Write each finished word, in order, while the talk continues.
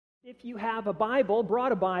If you have a Bible,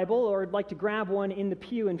 brought a Bible, or would like to grab one in the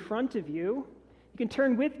pew in front of you, you can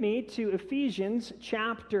turn with me to Ephesians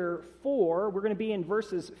chapter 4. We're going to be in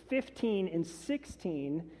verses 15 and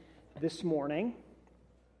 16 this morning.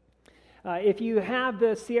 If you have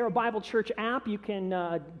the Sierra Bible Church app, you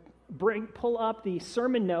can pull up the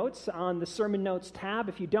sermon notes on the sermon notes tab.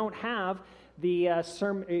 If you don't have the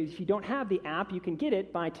app, you can get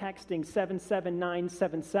it by texting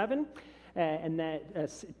 77977. And that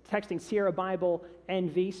texting Sierra Bible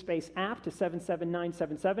NV space app to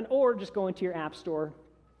 77977, or just go into your app store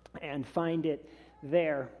and find it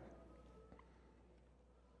there.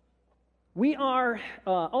 We are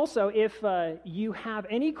also, if you have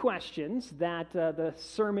any questions that the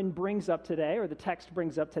sermon brings up today, or the text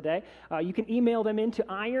brings up today, you can email them into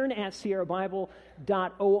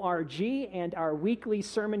iron@sierrabible.org, and our weekly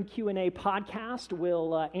sermon Q&A podcast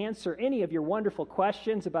will answer any of your wonderful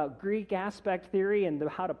questions about Greek aspect theory and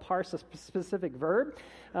how to parse a specific verb.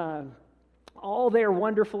 All there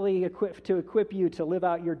wonderfully equipped to equip you to live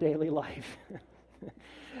out your daily life.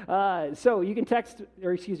 So you can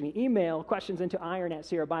email questions into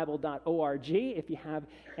iron@sierrabible.org if you have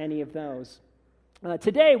any of those.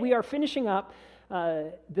 Today we are finishing up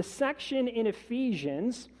the section in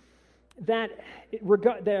Ephesians that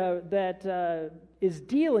is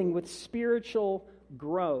dealing with spiritual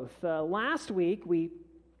growth. 3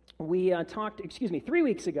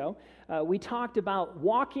 weeks ago, we talked about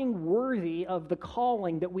walking worthy of the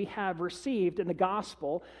calling that we have received in the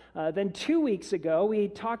gospel. Then 2 weeks ago, we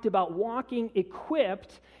talked about walking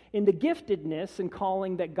equipped in the giftedness and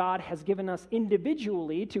calling that God has given us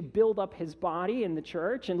individually to build up his body in the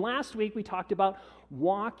church. And last week, we talked about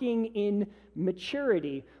walking in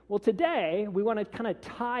maturity. Well, today, we want to kind of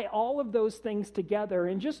tie all of those things together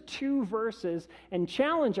in just 2 verses and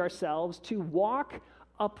challenge ourselves to walk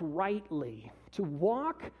uprightly,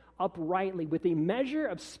 with a measure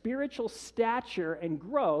of spiritual stature and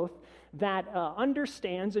growth that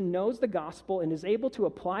understands and knows the gospel and is able to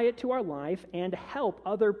apply it to our life and help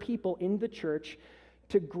other people in the church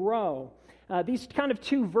to grow. These kind of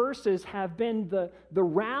 2 verses have been the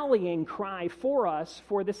rallying cry for us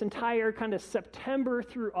for this entire kind of September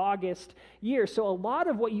through August year. So a lot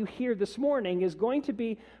of what you hear this morning is going to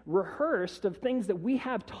be rehearsed of things that we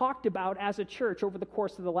have talked about as a church over the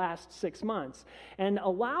course of the last 6 months. And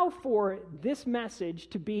allow for this message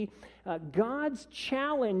to be God's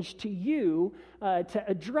challenge to you to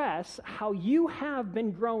address how you have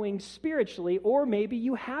been growing spiritually, or maybe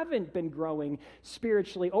you haven't been growing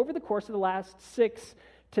spiritually over the course of the last 6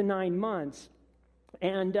 to 9 months.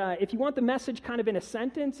 And if you want the message kind of in a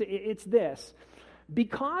sentence, it's this.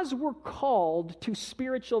 Because we're called to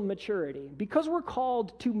spiritual maturity, because we're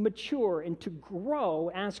called to mature and to grow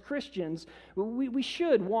as Christians, we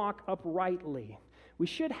should walk uprightly. We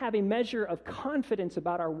should have a measure of confidence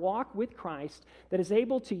about our walk with Christ that is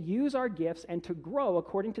able to use our gifts and to grow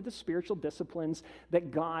according to the spiritual disciplines that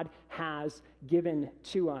God has given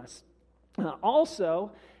to us.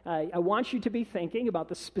 Also, I want you to be thinking about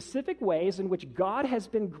the specific ways in which God has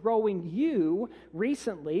been growing you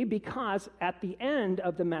recently, because at the end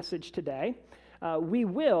of the message today, we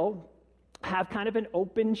will have kind of an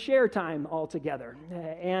open share time all together.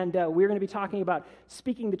 And we're going to be talking about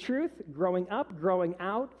speaking the truth, growing up, growing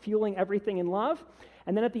out, fueling everything in love.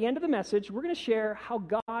 And then at the end of the message, we're going to share how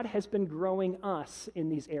God has been growing us in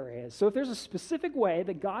these areas. So if there's a specific way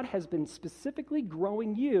that God has been specifically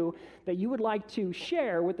growing you that you would like to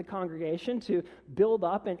share with the congregation to build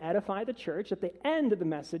up and edify the church, at the end of the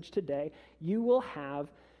message today, you will have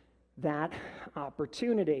that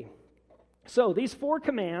opportunity. So these 4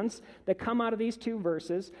 commands that come out of these 2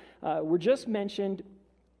 verses were just mentioned.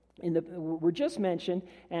 And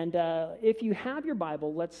if you have your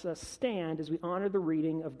Bible, let's stand as we honor the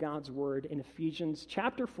reading of God's word in Ephesians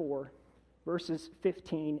chapter 4, verses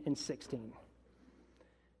 15 and 16.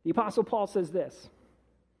 The Apostle Paul says this: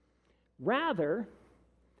 "Rather,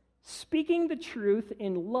 speaking the truth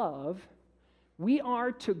in love, we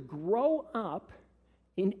are to grow up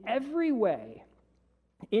in every way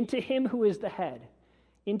into him who is the head,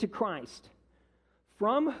 into Christ,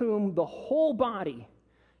 from whom the whole body,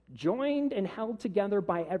 joined and held together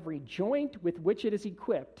by every joint with which it is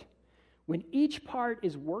equipped, when each part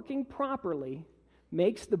is working properly,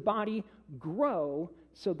 makes the body grow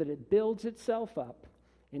so that it builds itself up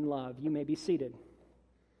in love." You may be seated.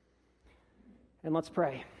 And let's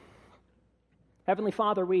pray. Heavenly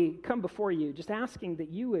Father, we come before you just asking that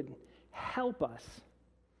you would help us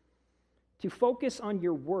to focus on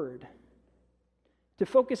your word, to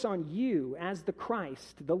focus on you as the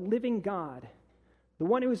Christ, the living God, the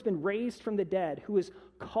one who has been raised from the dead, who is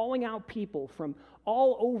calling out people from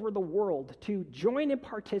all over the world to join and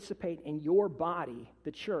participate in your body, the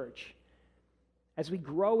church, as we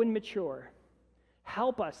grow and mature.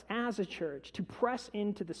 Help us as a church to press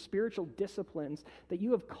into the spiritual disciplines that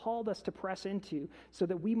you have called us to press into so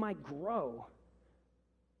that we might grow,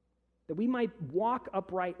 that we might walk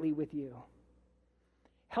uprightly with you.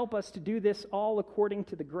 Help us to do this all according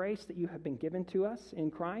to the grace that you have been given to us in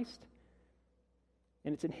Christ.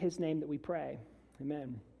 And it's in his name that we pray.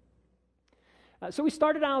 Amen. So we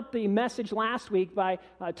started out the message last week by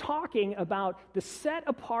talking about the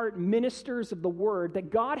set-apart ministers of the Word that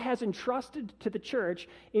God has entrusted to the church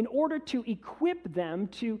in order to equip them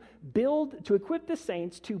to equip the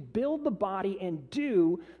saints to build the body and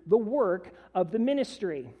do the work of the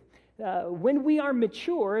ministry. When we are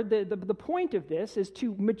mature, the point of this is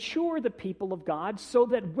to mature the people of God so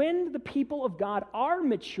that when the people of God are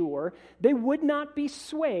mature, they would not be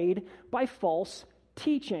swayed by false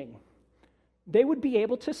teaching. They would be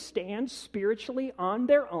able to stand spiritually on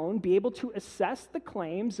their own, be able to assess the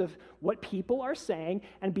claims of what people are saying,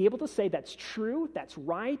 and be able to say, that's true, that's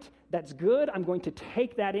right, that's good, I'm going to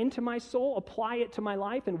take that into my soul, apply it to my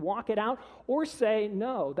life, and walk it out, or say,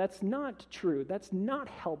 no, that's not true, that's not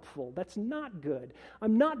helpful, that's not good,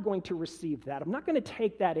 I'm not going to receive that, I'm not going to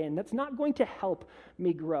take that in, that's not going to help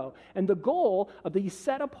me grow. And the goal of these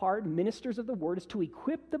set-apart ministers of the Word is to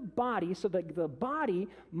equip the body so that the body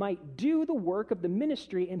might do the work of the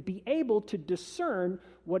ministry and be able to discern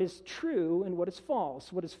what is true and what is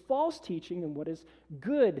false teaching and what is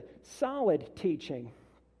good, solid teaching.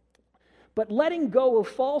 But letting go of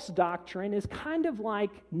false doctrine is kind of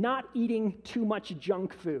like not eating too much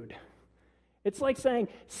junk food. It's like saying,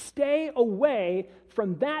 stay away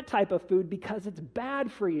from that type of food because it's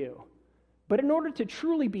bad for you. But in order to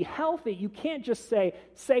truly be healthy, you can't just say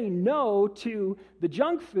no to the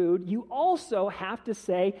junk food. You also have to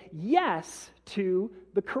say yes to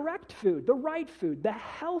the correct food, the right food, the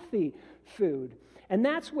healthy food. And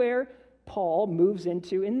that's where Paul moves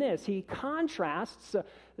into in this. He contrasts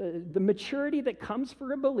the maturity that comes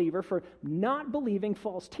for a believer for not believing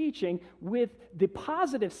false teaching with the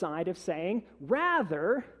positive side of saying,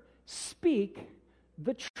 rather, speak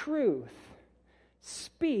the truth.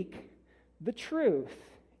 Speak the truth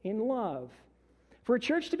in love. For a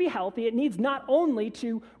church to be healthy, it needs not only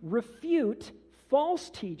to refute false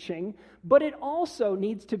teaching, but it also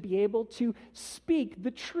needs to be able to speak the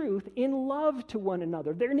truth in love to one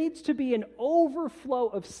another. There needs to be an overflow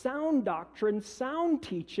of sound doctrine, sound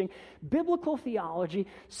teaching, biblical theology,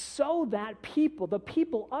 so that the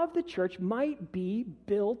people of the church might be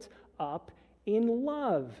built up in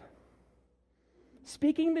love.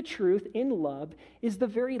 Speaking the truth in love is the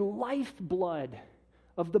very lifeblood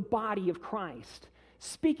of the body of Christ.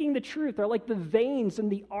 Speaking the truth are like the veins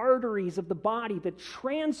and the arteries of the body that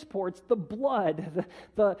transports the blood,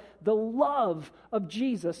 the love of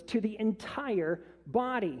Jesus to the entire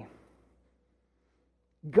body.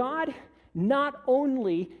 God not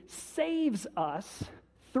only saves us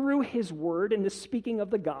through his word and the speaking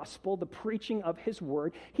of the gospel, the preaching of his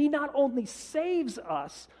word, he not only saves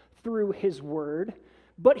us through his word,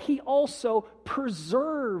 but he also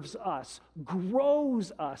preserves us,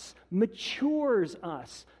 grows us, matures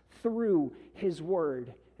us through his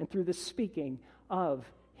word and through the speaking of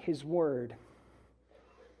his word.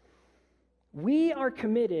 We are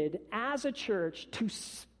committed as a church to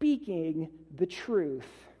speaking the truth.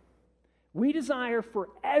 We desire for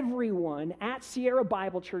everyone at Sierra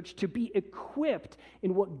Bible Church to be equipped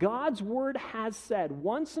in what God's Word has said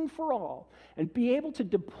once and for all, and be able to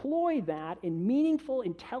deploy that in meaningful,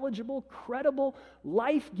 intelligible, credible,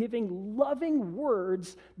 life-giving, loving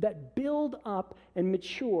words that build up and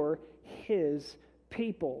mature His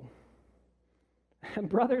people. And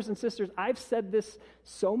brothers and sisters, I've said this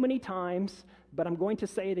so many times, but I'm going to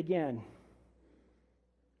say it again.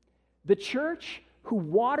 The church who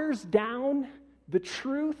waters down the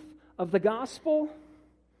truth of the gospel,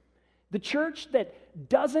 the church that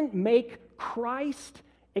doesn't make Christ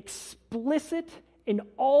explicit in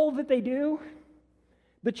all that they do,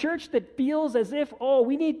 the church that feels as if,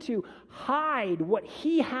 we need to hide what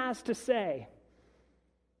he has to say,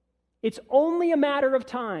 it's only a matter of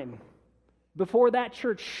time before that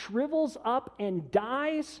church shrivels up and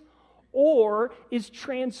dies or is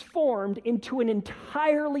transformed into an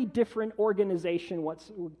entirely different organization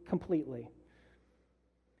completely.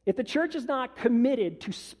 If the church is not committed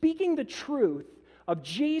to speaking the truth of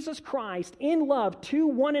Jesus Christ in love to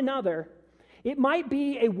one another, it might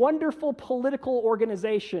be a wonderful political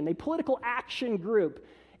organization, a political action group.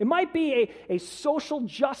 It might be a social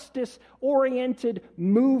justice-oriented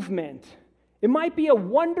movement. It might be a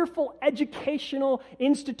wonderful educational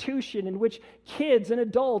institution in which kids and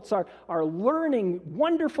adults are learning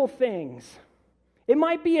wonderful things. It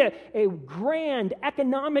might be a grand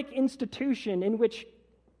economic institution in which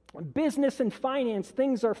business and finance,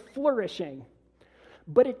 things are flourishing.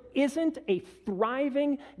 But it isn't a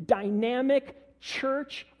thriving, dynamic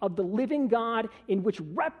church of the living God in which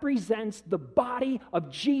represents the body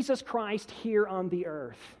of Jesus Christ here on the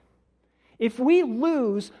earth. If we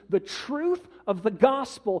lose the truth of the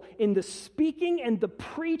gospel in the speaking and the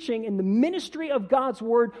preaching and the ministry of God's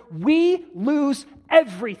word, we lose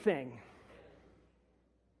everything.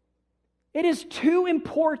 It is too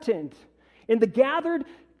important in the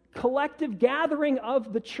collective gathering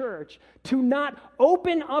of the church to not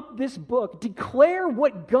open up this book, declare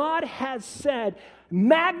what God has said,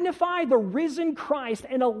 magnify the risen Christ,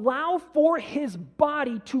 and allow for his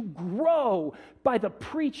body to grow by the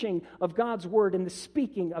preaching of God's word and the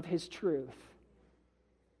speaking of his truth.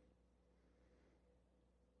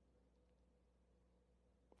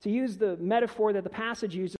 To use the metaphor that the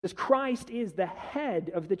passage uses, Christ is the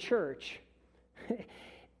head of the church.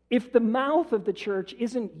 If the mouth of the church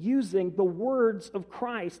isn't using the words of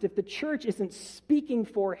Christ, if the church isn't speaking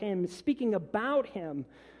for him, speaking about him,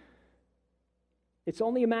 it's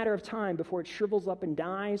only a matter of time before it shrivels up and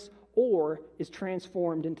dies or is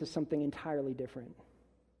transformed into something entirely different.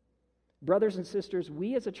 Brothers and sisters,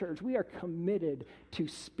 we as a church, we are committed to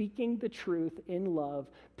speaking the truth in love,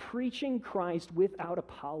 preaching Christ without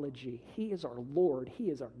apology. He is our Lord.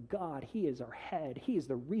 He is our God. He is our head. He is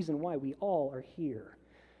the reason why we all are here.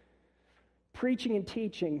 Preaching and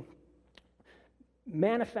teaching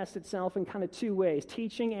manifests itself in kind of two ways,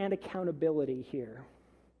 teaching and accountability here.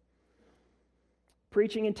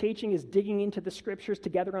 Preaching and teaching is digging into the scriptures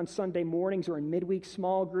together on Sunday mornings or in midweek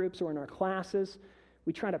small groups or in our classes.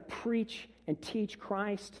 We try to preach and teach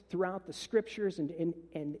Christ throughout the scriptures and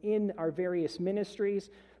in our various ministries,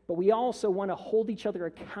 but we also want to hold each other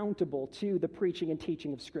accountable to the preaching and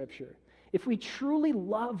teaching of Scripture. If we truly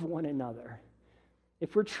love one another,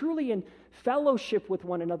 if we're truly in fellowship with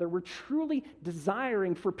one another, we're truly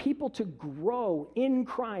desiring for people to grow in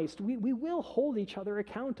Christ, we will hold each other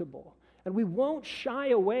accountable. And we won't shy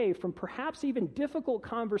away from perhaps even difficult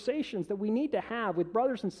conversations that we need to have with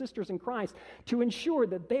brothers and sisters in Christ to ensure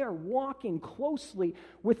that they are walking closely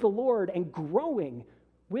with the Lord and growing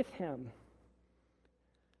with him.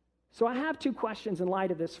 So I have two questions in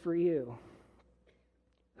light of this for you.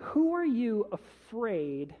 Who are you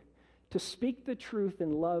afraid to speak the truth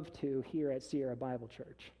in love to here at Sierra Bible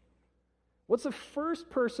Church? What's the first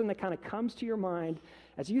person that kind of comes to your mind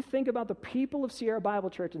as you think about the people of Sierra Bible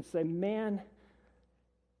Church and say, man,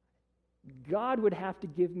 God would have to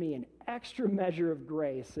give me an extra measure of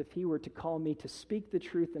grace if he were to call me to speak the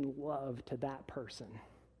truth in love to that person?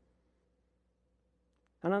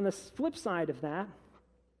 And on the flip side of that,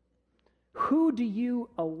 who do you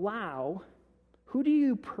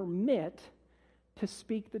permit to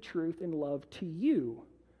speak the truth in love to you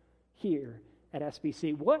here at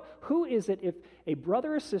SBC? Who is it if a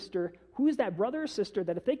brother or sister, who is that brother or sister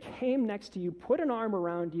that if they came next to you, put an arm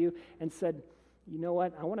around you and said, you know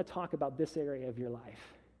what, I want to talk about this area of your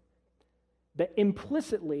life, that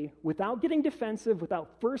implicitly, without getting defensive, without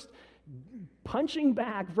first punching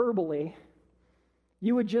back verbally,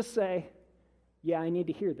 you would just say, yeah, I need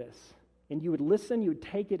to hear this. And you would listen, you would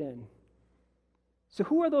take it in. So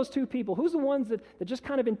who are those two people? Who's the ones that just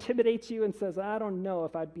kind of intimidates you and says, I don't know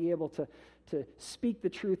if I'd be able to speak the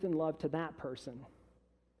truth in love to that person?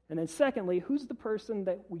 And then secondly, who's the person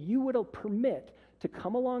that you would permit to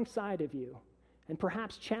come alongside of you and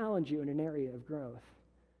perhaps challenge you in an area of growth?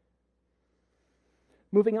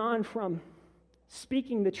 Moving on from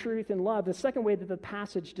speaking the truth in love, the second way that the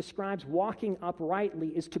passage describes walking uprightly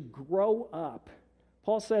is to grow up.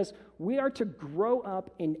 Paul says, we are to grow up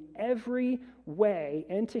in every way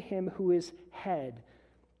into him who is head,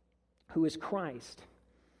 who is Christ.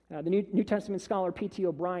 The New Testament scholar P.T.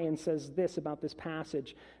 O'Brien says this about this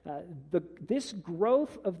passage. This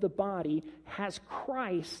growth of the body has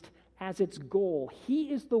Christ as its goal.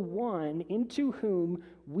 He is the one into whom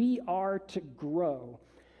we are to grow.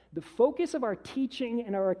 The focus of our teaching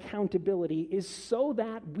and our accountability is so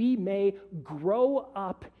that we may grow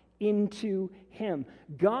up into him.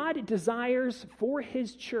 God desires for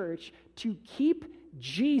his church to keep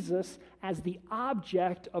Jesus as the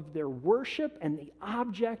object of their worship and the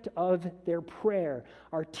object of their prayer.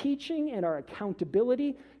 Our teaching and our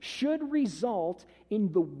accountability should result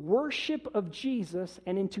in the worship of Jesus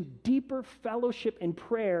and into deeper fellowship and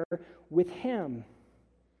prayer with him.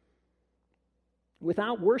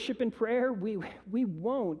 Without worship and prayer, we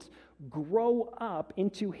won't grow up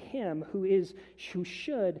into Him who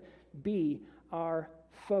should be our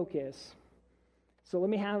focus. So let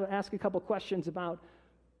me ask a couple questions about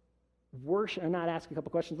worship, or not ask a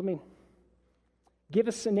couple questions, let me give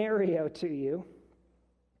a scenario to you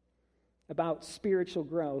about spiritual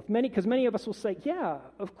growth. Because many of us will say, yeah,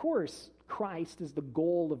 of course, Christ is the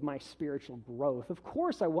goal of my spiritual growth. Of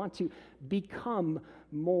course, I want to become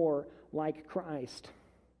more like Christ.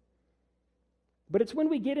 But it's when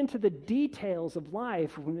we get into the details of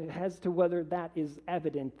life as to whether that is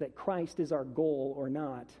evident that Christ is our goal or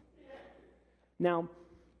not. Now,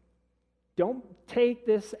 don't take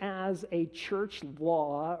this as a church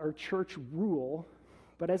law or church rule,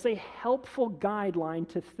 but as a helpful guideline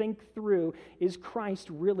to think through, is Christ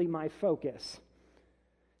really my focus?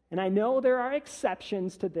 And I know there are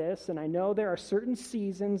exceptions to this, and I know there are certain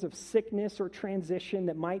seasons of sickness or transition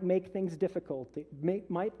that might make things difficult.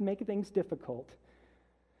 Might make things difficult.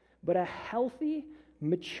 But a healthy,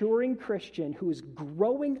 maturing Christian who is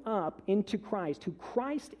growing up into Christ, who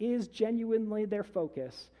Christ is genuinely their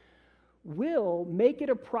focus, will make it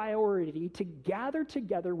a priority to gather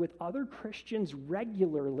together with other Christians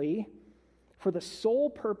regularly for the sole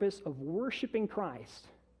purpose of worshiping Christ,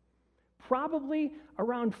 probably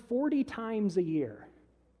around 40 times a year.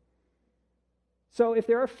 So if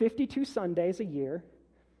there are 52 Sundays a year,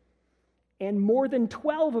 and more than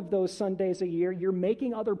 12 of those Sundays a year, you're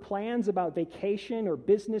making other plans about vacation or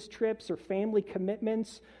business trips or family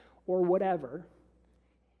commitments or whatever,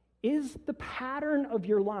 is the pattern of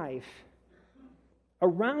your life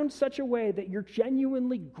around such a way that you're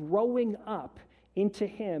genuinely growing up into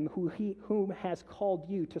Him whom has called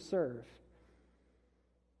you to serve?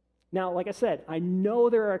 Now, like I said, I know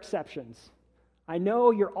there are exceptions. I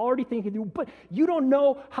know you're already thinking, but you don't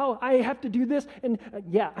know how I have to do this. And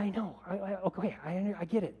yeah, I know. I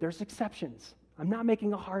get it. There's exceptions. I'm not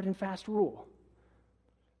making a hard and fast rule.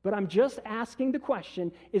 But I'm just asking the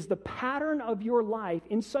question, is the pattern of your life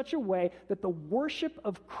in such a way that the worship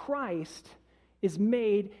of Christ is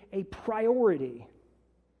made a priority?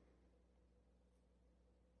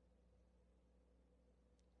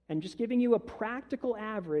 And just giving you a practical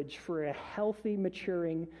average for a healthy,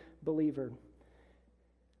 maturing believer.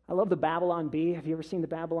 I love the Babylon Bee. Have you ever seen the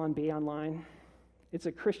Babylon Bee online? It's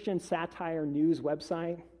a Christian satire news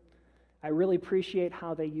website. I really appreciate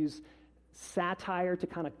how they use satire to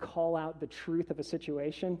kind of call out the truth of a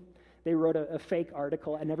situation. They wrote a fake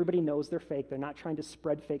article, and everybody knows they're fake. They're not trying to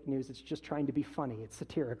spread fake news. It's just trying to be funny. It's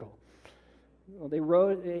satirical. Well, they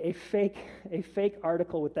wrote a fake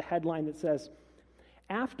article with the headline that says,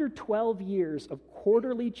 "After 12 years of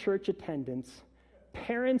quarterly church attendance,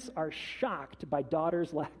 parents are shocked by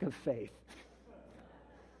daughter's lack of faith."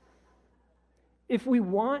 If we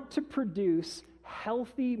want to produce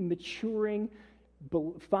healthy, maturing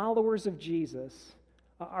followers of Jesus,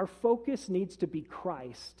 our focus needs to be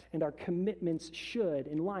Christ, and our commitments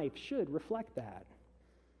in life should reflect that.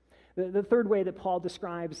 The third way that Paul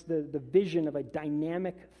describes the vision of a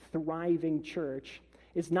dynamic, thriving church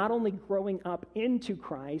is not only growing up into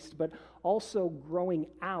Christ, but also growing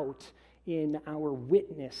out in our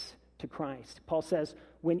witness to Christ. Paul says,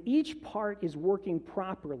 when each part is working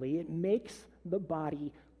properly, it makes the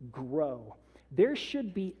body grow. There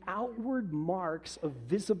should be outward marks of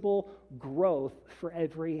visible growth for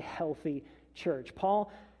every healthy church.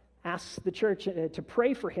 Paul asks the church to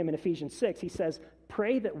pray for him in Ephesians 6. He says,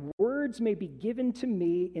 "Pray that words may be given to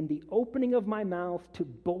me in the opening of my mouth to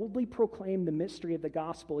boldly proclaim the mystery of the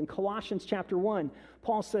gospel." In Colossians chapter 1,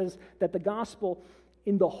 Paul says that the gospel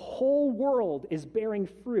in the whole world is bearing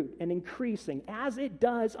fruit and increasing, as it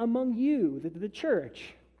does among you, the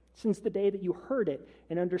church, since the day that you heard it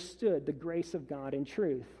and understood the grace of God in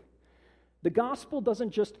truth. The gospel doesn't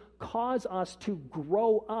just cause us to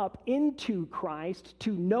grow up into Christ,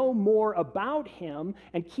 to know more about Him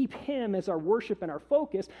and keep Him as our worship and our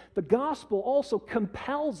focus. The gospel also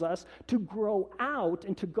compels us to grow out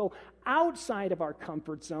and to go outside of our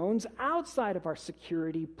comfort zones, outside of our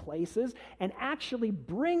security places, and actually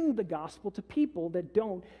bring the gospel to people that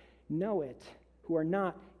don't know it, who are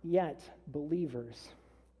not yet believers.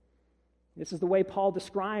 This is the way Paul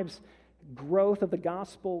describes growth of the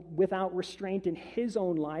gospel without restraint in his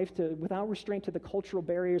own life, without restraint to the cultural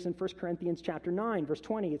barriers in 1 Corinthians chapter 9, verse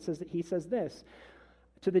 20. It says that he says this,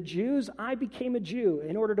 "To the Jews I became a Jew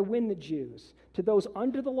in order to win the Jews. To those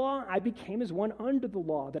under the law I became as one under the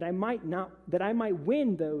law, that I might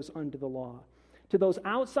win those under the law. To those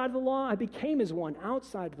outside of the law I became as one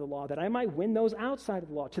outside of the law, that I might win those outside of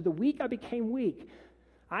the law. To the weak I became weak.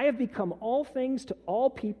 I have become all things to all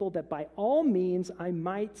people, that by all means I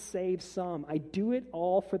might save some. I do it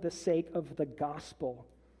all for the sake of the gospel.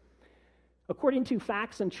 According to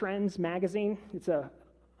Facts and Trends magazine, it's an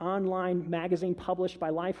online magazine published by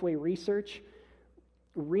Lifeway Research,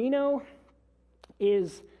 Reno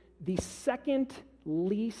is the second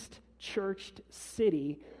least churched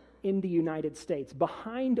city in the United States,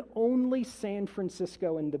 behind only San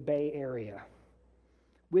Francisco and the Bay Area,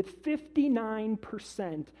 with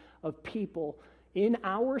 59% of people in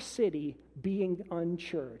our city being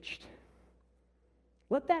unchurched.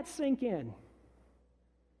 Let that sink in.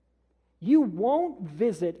 You won't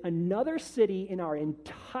visit another city in our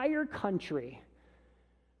entire country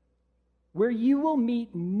where you will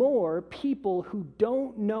meet more people who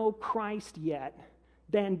don't know Christ yet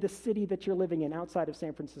than the city that you're living in outside of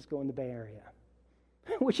San Francisco and the Bay Area,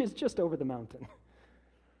 which is just over the mountain.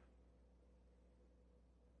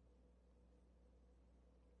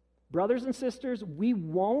 Brothers and sisters, we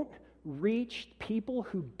won't reach people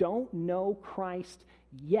who don't know Christ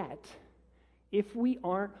yet if we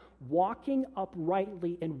aren't walking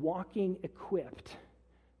uprightly and walking equipped,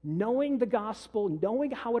 knowing the gospel,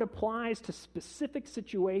 knowing how it applies to specific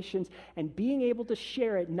situations, and being able to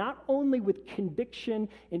share it not only with conviction,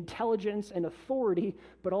 intelligence, and authority,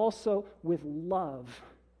 but also with love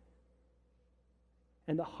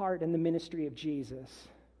and the heart and the ministry of Jesus.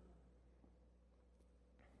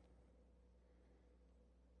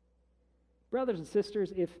 Brothers and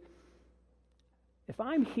sisters, if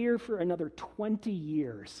I'm here for another 20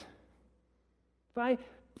 years, if I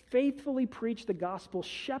faithfully preach the gospel,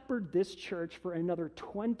 shepherd this church for another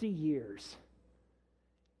 20 years,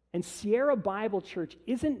 and Sierra Bible Church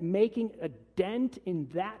isn't making a dent in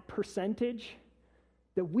that percentage,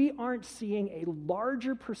 that we aren't seeing a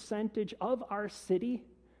larger percentage of our city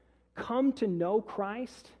come to know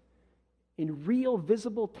Christ in real,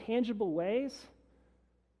 visible, tangible ways,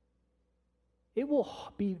 it will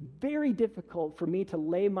be very difficult for me to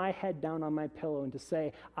lay my head down on my pillow and to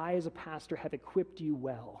say, I as a pastor have equipped you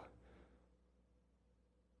well.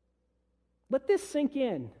 Let this sink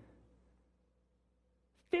in.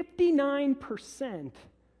 59%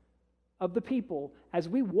 of the people, as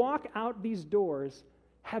we walk out these doors,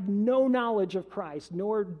 have no knowledge of Christ,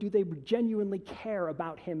 nor do they genuinely care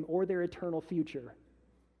about him or their eternal future.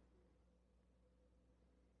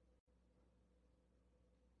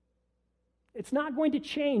 It's not going to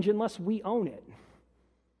change unless we own it.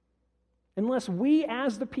 Unless we,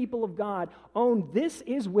 as the people of God, own this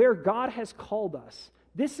is where God has called us.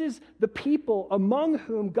 This is the people among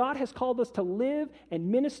whom God has called us to live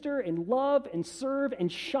and minister and love and serve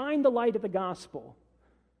and shine the light of the gospel.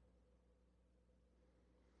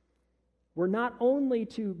 We're not only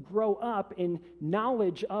to grow up in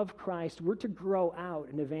knowledge of Christ, we're to grow out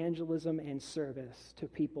in evangelism and service to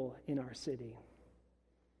people in our city.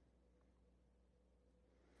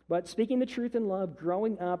 But speaking the truth in love,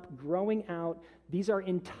 growing up, growing out, these are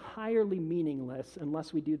entirely meaningless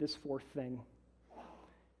unless we do this fourth thing.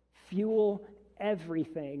 Fuel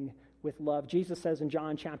everything with love. Jesus says in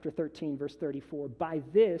John chapter 13, verse 34, by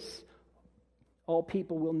this all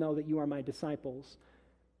people will know that you are my disciples,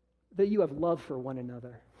 that you have love for one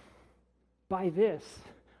another. By this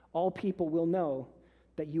all people will know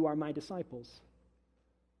that you are my disciples,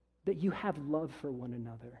 that you have love for one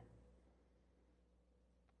another.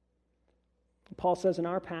 Paul says in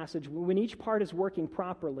our passage, when each part is working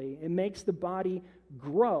properly, it makes the body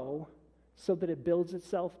grow so that it builds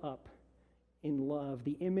itself up in love.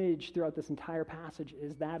 The image throughout this entire passage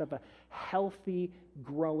is that of a healthy,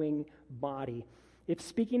 growing body. If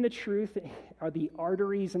speaking the truth are the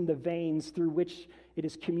arteries and the veins through which it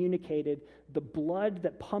is communicated, the blood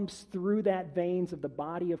that pumps through that veins of the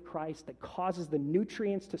body of Christ that causes the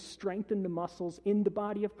nutrients to strengthen the muscles in the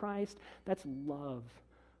body of Christ, that's love.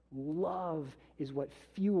 Love is what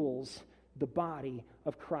fuels the body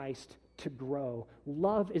of Christ to grow.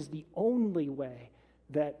 Love is the only way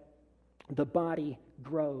that the body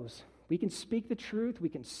grows. We can speak the truth, we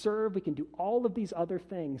can serve, we can do all of these other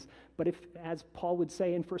things, but if, as Paul would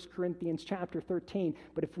say in 1 Corinthians chapter 13,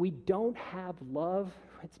 but if we don't have love,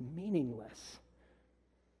 it's meaningless.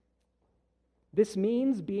 This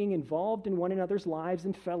means being involved in one another's lives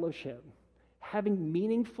and fellowship, having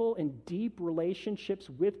meaningful and deep relationships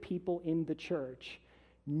with people in the church,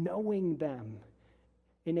 knowing them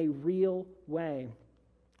in a real way.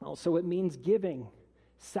 Also, it means giving,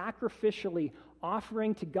 sacrificially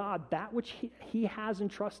offering to God that which he has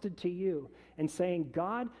entrusted to you, and saying,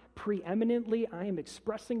 God, preeminently, I am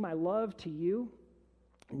expressing my love to you,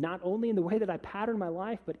 not only in the way that I pattern my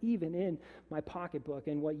life, but even in my pocketbook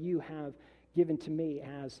and what you have given to me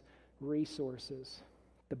as resources.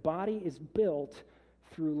 The body is built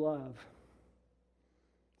through love.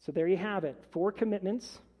 So there you have it. 4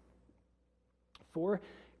 commitments, 4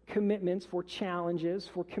 challenges,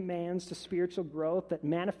 4 commands to spiritual growth that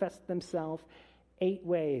manifest themselves 8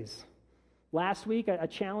 ways. Last week, I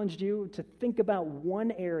challenged you to think about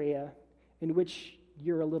one area in which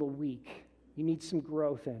you're a little weak. You need some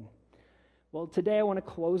growth in. Well, today I want to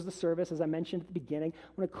close the service, as I mentioned at the beginning.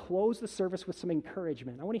 I want to close the service with some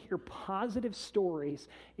encouragement. I want to hear positive stories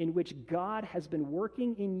in which God has been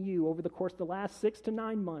working in you over the course of the last 6 to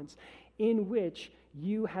 9 months, in which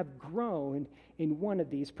you have grown in one of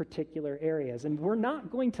these particular areas. And we're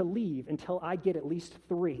not going to leave until I get at least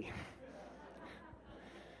 3.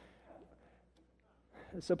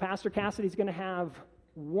 So Pastor Cassidy's going to have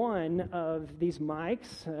one of these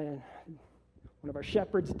mics. One of our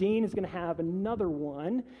shepherds, Dean, is going to have another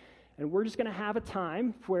one, and we're just going to have a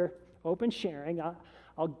time for open sharing.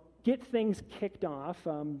 I'll get things kicked off.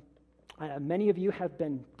 Many of you have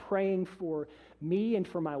been praying for me and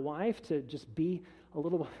for my wife to just be a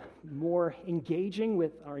little more engaging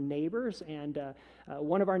with our neighbors, and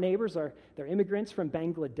one of our neighbors they're immigrants from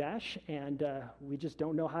Bangladesh, and we just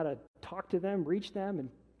don't know how to talk to them, reach them,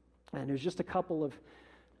 and there's just a couple of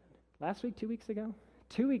last week, 2 weeks ago.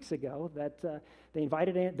 2 weeks ago that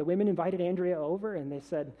the women invited Andrea over, and they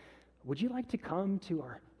said, would you like to come to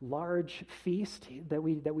our large feast that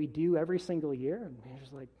we do every single year? And he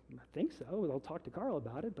was like, I think so. I'll talk to Carl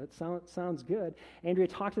about it, but sounds good. Andrea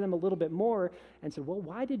talked to them a little bit more and said, well,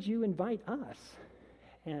 why did you invite us?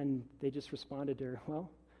 And they just responded to her,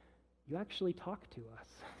 well, you actually talk to us.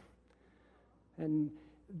 And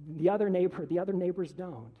the other neighbors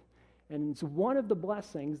don't. And it's one of the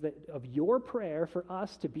blessings of your prayer for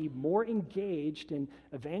us to be more engaged in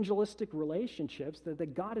evangelistic relationships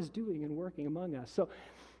that God is doing and working among us. So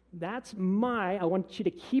I want you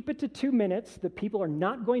to keep it to 2 minutes. The people are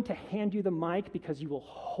not going to hand you the mic because you will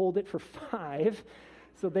hold it for 5.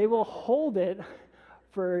 So they will hold it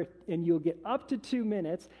and you'll get up to 2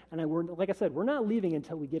 minutes. And like I said, we're not leaving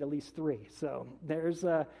until we get at least 3. So there's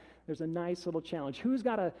a nice little challenge. Who's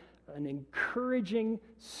got an encouraging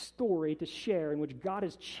story to share in which God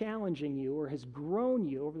is challenging you or has grown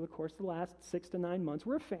you over the course of the last 6 to 9 months?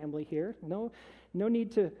 We're a family here. No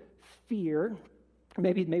need to fear.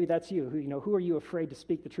 Maybe that's you. Who are you afraid to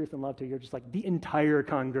speak the truth in love to? You're just like the entire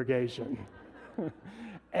congregation.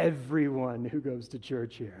 Everyone who goes to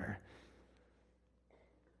church here.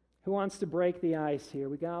 Who wants to break the ice here?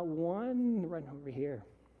 We got one right over here.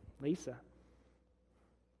 Lisa.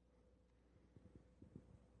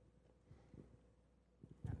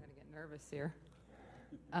 Nervous here.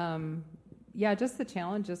 Just the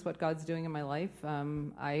challenge is what God's doing in my life.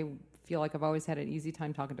 I feel like I've always had an easy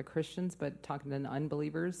time talking to Christians, but talking to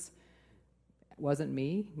unbelievers wasn't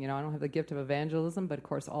me. I don't have the gift of evangelism, but of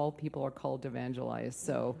course all people are called to evangelize.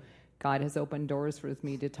 So God has opened doors for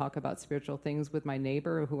me to talk about spiritual things with my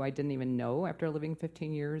neighbor who I didn't even know after living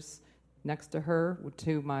 15 years next to her,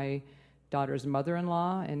 to my daughter's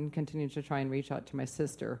mother-in-law, and continue to try and reach out to my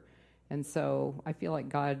sister. And so I feel like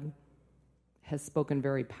God has spoken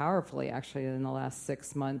very powerfully, actually, in the last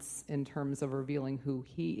 6 months in terms of revealing who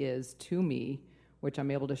he is to me, which I'm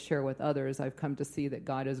able to share with others. I've come to see that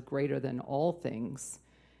God is greater than all things,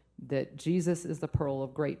 that Jesus is the pearl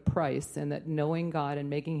of great price, and that knowing God and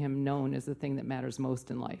making him known is the thing that matters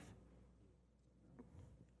most in life.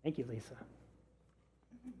 Thank you, Lisa.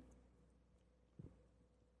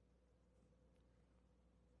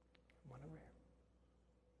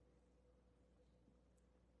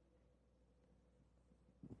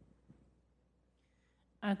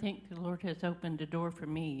 I think the Lord has opened a door for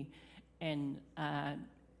me and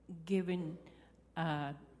given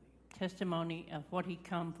testimony of what he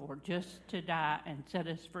come for, just to die and set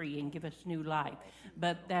us free and give us new life.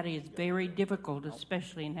 But that is very difficult,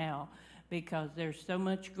 especially now, because there's so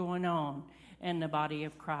much going on in the body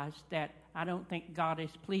of Christ that I don't think God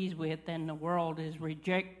is pleased with and the world is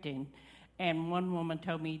rejecting. And one woman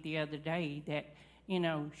told me the other day that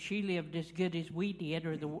she lived as good as we did,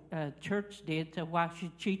 or the church did, so why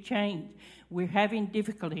should she change? We're having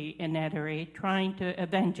difficulty in that area trying to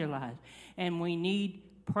evangelize, and we need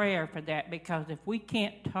prayer for that, because if we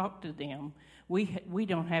can't talk to them, we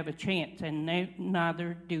don't have a chance, and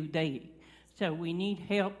neither do they. So we need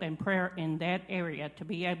help and prayer in that area to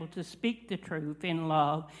be able to speak the truth in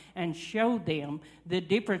love and show them the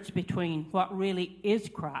difference between what really is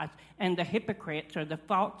Christ and the hypocrites or the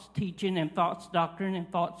false teaching and false doctrine and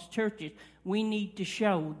false churches. We need to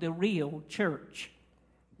show the real church.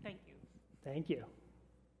 Thank you. Thank you.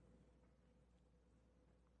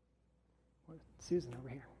 Susan over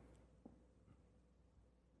here.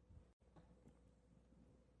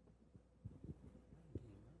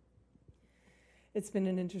 It's been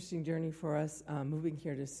an interesting journey for us moving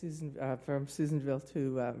here to from Susanville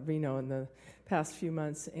to Reno in the past few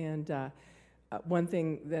months. And one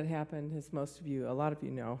thing that happened, as a lot of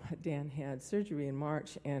you know, Dan had surgery in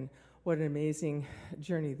March, and what an amazing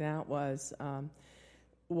journey that was.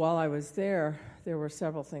 While I was there were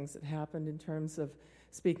several things that happened in terms of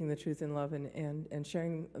speaking the truth in love and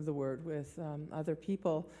sharing the word with other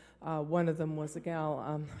people. One of them was a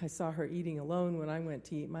gal. I saw her eating alone when I went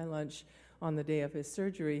to eat my lunch on the day of his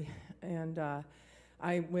surgery, and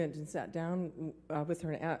I went and sat down with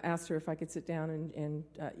her and asked her if I could sit down and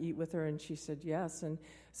eat with her, and she said yes. And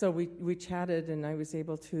so we chatted, and I was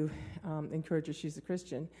able to encourage her. She's a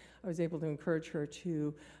Christian. I was able to encourage her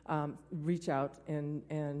to reach out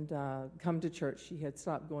and come to church. She had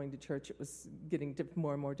stopped going to church. It was getting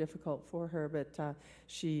more and more difficult for her, but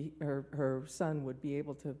her son would be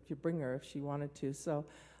able to bring her if she wanted to. So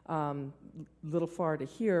little far to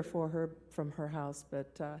hear for her from her house,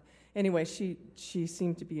 but anyway, she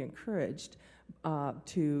seemed to be encouraged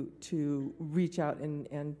to reach out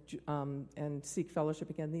and seek fellowship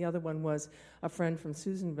again. The other one was a friend from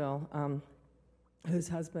Susanville, whose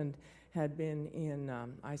husband had been in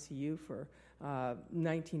ICU for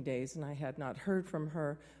 19 days, and I had not heard from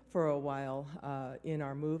her for a while in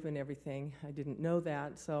our move and everything. I didn't know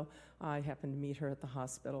that, so I happened to meet her at the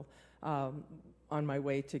hospital on my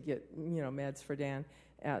way to get meds for Dan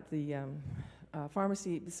at the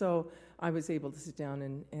pharmacy. So I was able to sit down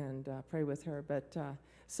and pray with her, but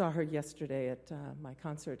saw her yesterday at my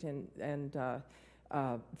concert and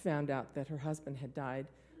found out that her husband had died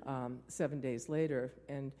 7 days later,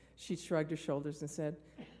 and she shrugged her shoulders and said,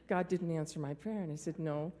 "God didn't answer my prayer." And I said,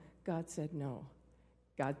 "No, God said no.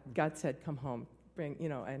 God said come home, bring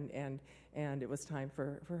and it was time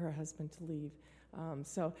for her husband to leave."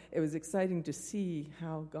 So it was exciting to see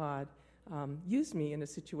how God used me in a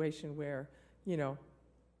situation where,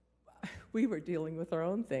 we were dealing with our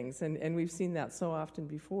own things, and we've seen that so often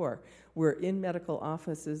before. We're in medical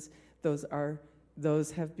offices.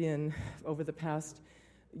 Those have been, over the past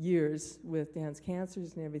years with Dan's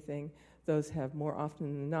cancers and everything, those have more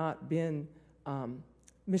often than not been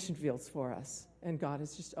mission fields for us. And God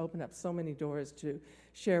has just opened up so many doors to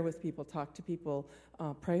share with people, talk to people,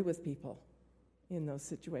 pray with people in those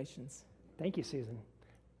situations. Thank you, Susan.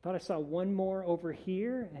 Thought I saw one more over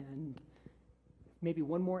here, and maybe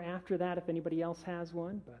one more after that if anybody else has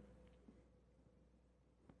one. But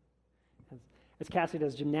as Cassie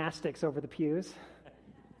does gymnastics over the pews.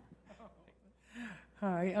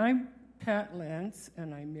 Hi, I'm Pat Lance,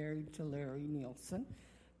 and I'm married to Larry Nielsen,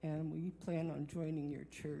 and we plan on joining your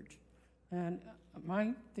church. And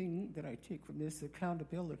my thing that I take from this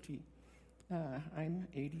accountability, I'm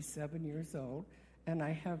 87 years old, and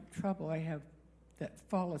I have trouble. I have that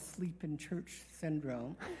fall asleep in church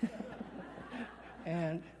syndrome.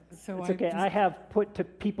 And so it's okay. I have put to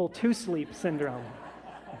people to sleep syndrome.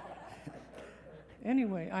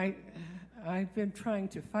 Anyway, I've been trying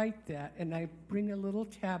to fight that, and I bring a little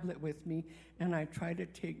tablet with me, and I try to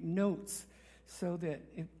take notes so that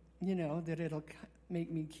that it'll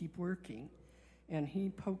make me keep working. And he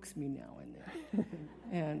pokes me now and then.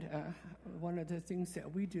 And one of the things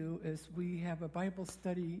that we do is we have a Bible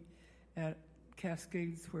study at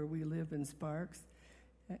Cascades, where we live in Sparks,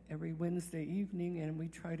 every Wednesday evening, and we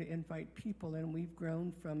try to invite people, and we've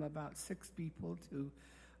grown from about 6 people to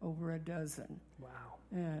over a dozen. Wow.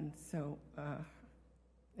 And so,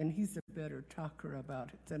 and he's a better talker about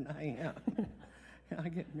it than I am. I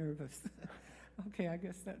get nervous. Okay, I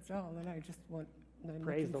guess that's all, and I just want... I'm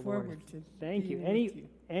Praise the looking forward Lord. to Thank you. being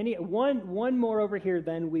with you. One more over here,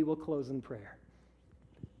 then we will close in prayer.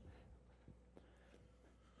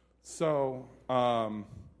 So,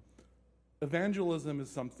 evangelism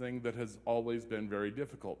is something that has always been very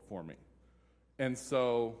difficult for me. And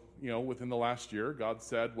so, within the last year, God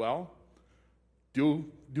said, well, do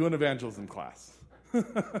an evangelism class.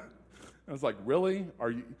 I was like, really?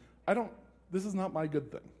 This is not my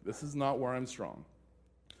good thing. This is not where I'm strong.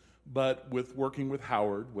 But with working with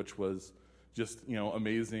Howard, which was just,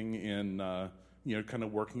 amazing in, kind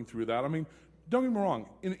of working through that. I mean, don't get me wrong.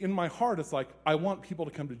 In my heart, it's like, I want people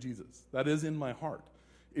to come to Jesus. That is in my heart.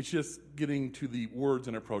 It's just getting to the words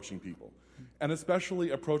and approaching people. And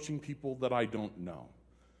especially approaching people that I don't know.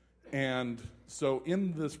 And so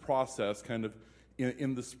in this process, kind of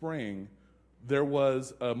in the spring, there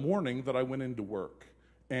was a morning that I went into work.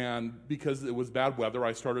 And because it was bad weather,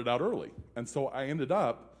 I started out early. And so I ended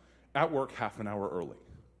up at work half an hour early.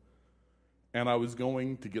 And I was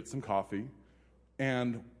going to get some coffee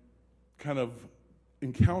and kind of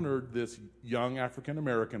encountered this young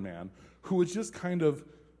African-American man who was just kind of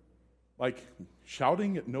like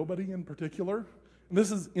shouting at nobody in particular. And this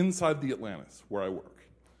is inside the Atlantis where I work.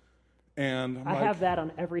 And I have that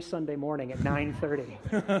on every Sunday morning at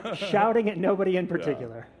 9:30, shouting at nobody in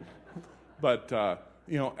particular. Yeah. But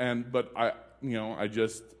I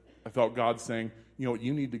felt God saying, you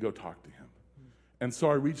need to go talk to him. And so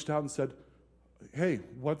I reached out and said, hey,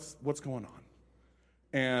 what's going on?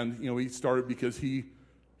 And he started because he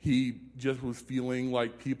just was feeling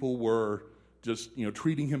like people were just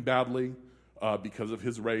treating him badly because of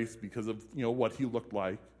his race, because of what he looked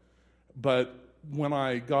like. But when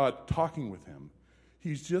I got talking with him,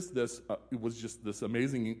 he's just this. It was just this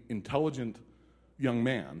amazing, intelligent young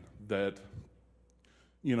man that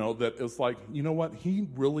that is like, what, he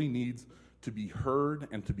really needs to be heard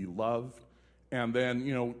and to be loved. And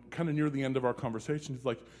then kind of near the end of our conversation, he's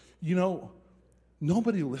like,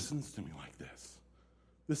 nobody listens to me like this.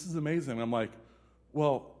 This is amazing. I'm like,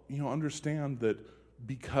 well, understand that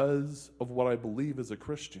because of what I believe as a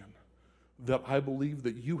Christian, that I believe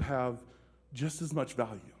that you have just as much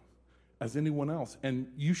value as anyone else,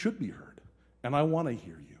 and you should be heard, and I want to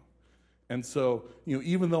hear you. And so,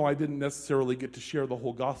 even though I didn't necessarily get to share the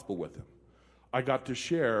whole gospel with him, I got to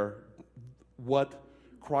share what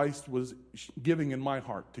Christ was giving in my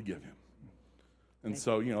heart to give him. And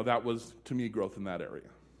so, that was, to me, growth in that area.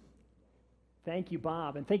 Thank you,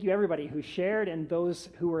 Bob, and thank you, everybody who shared, and those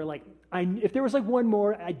who were like, if there was one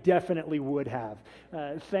more, I definitely would have.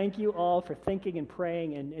 Thank you all for thinking and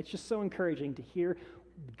praying, and it's just so encouraging to hear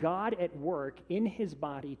God at work in his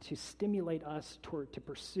body to stimulate us to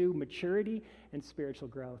pursue maturity and spiritual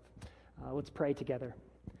growth. Let's pray together.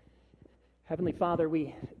 Heavenly Father,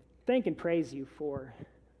 we thank and praise you for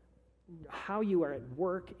how you are at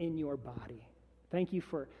work in your body. Thank you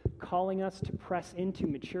for calling us to press into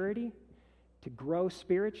maturity, to grow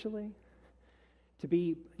spiritually, to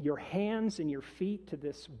be your hands and your feet to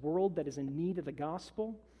this world that is in need of the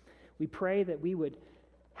gospel. We pray that we would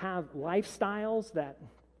have lifestyles that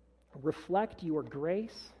reflect your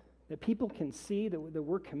grace, that people can see that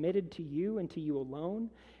we're committed to you and to you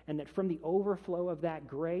alone, and that from the overflow of that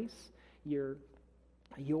grace, your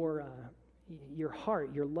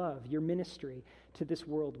heart, your love, your ministry to this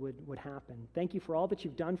world would happen. Thank you for all that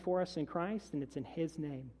you've done for us in Christ, and it's in his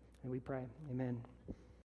name. And we pray, amen.